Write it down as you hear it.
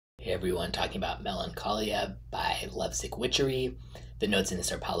Hey everyone, talking about Melancholia by Lovesick Witchery. The notes in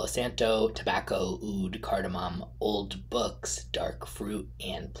this are Palo Santo, tobacco, oud, cardamom, old books, dark fruit,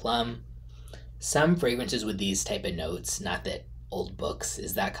 and plum. Some fragrances with these type of notes, not that old books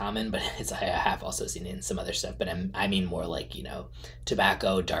is that common, but I have also seen it in some other stuff, but I mean more like,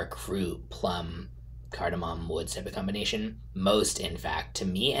 tobacco, dark fruit, plum, cardamom, woods type of combination. Most, in fact, to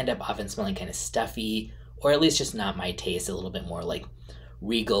me, end up often smelling kind of stuffy, or at least just not my taste, a little bit more like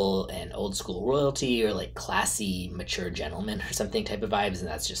regal and old school royalty or like classy mature gentleman or something type of vibes, and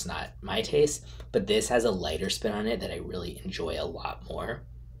that's just not my taste. But this has a lighter spin on it that I really enjoy a lot more.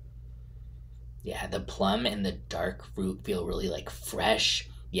 Yeah, the plum and the dark fruit feel really like fresh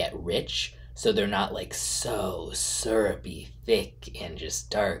yet rich, so they're not like so syrupy thick and just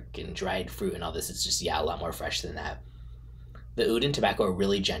dark and dried fruit and all this. It's just, yeah, a lot more fresh than that. The oud and tobacco are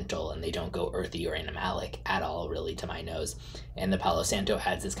really gentle and they don't go earthy or animalic at all, really, to my nose. And the Palo Santo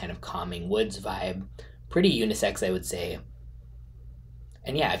adds this kind of calming woods vibe. Pretty unisex, I would say.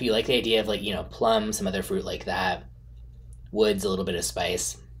 And yeah, if you like the idea of like, plum, some other fruit like that, woods, a little bit of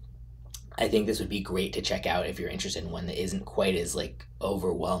spice, I think this would be great to check out if you're interested in one that isn't quite as like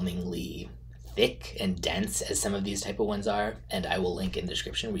overwhelmingly thick and dense as some of these type of ones are. And I will link in the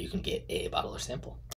description where you can get a bottle or sample.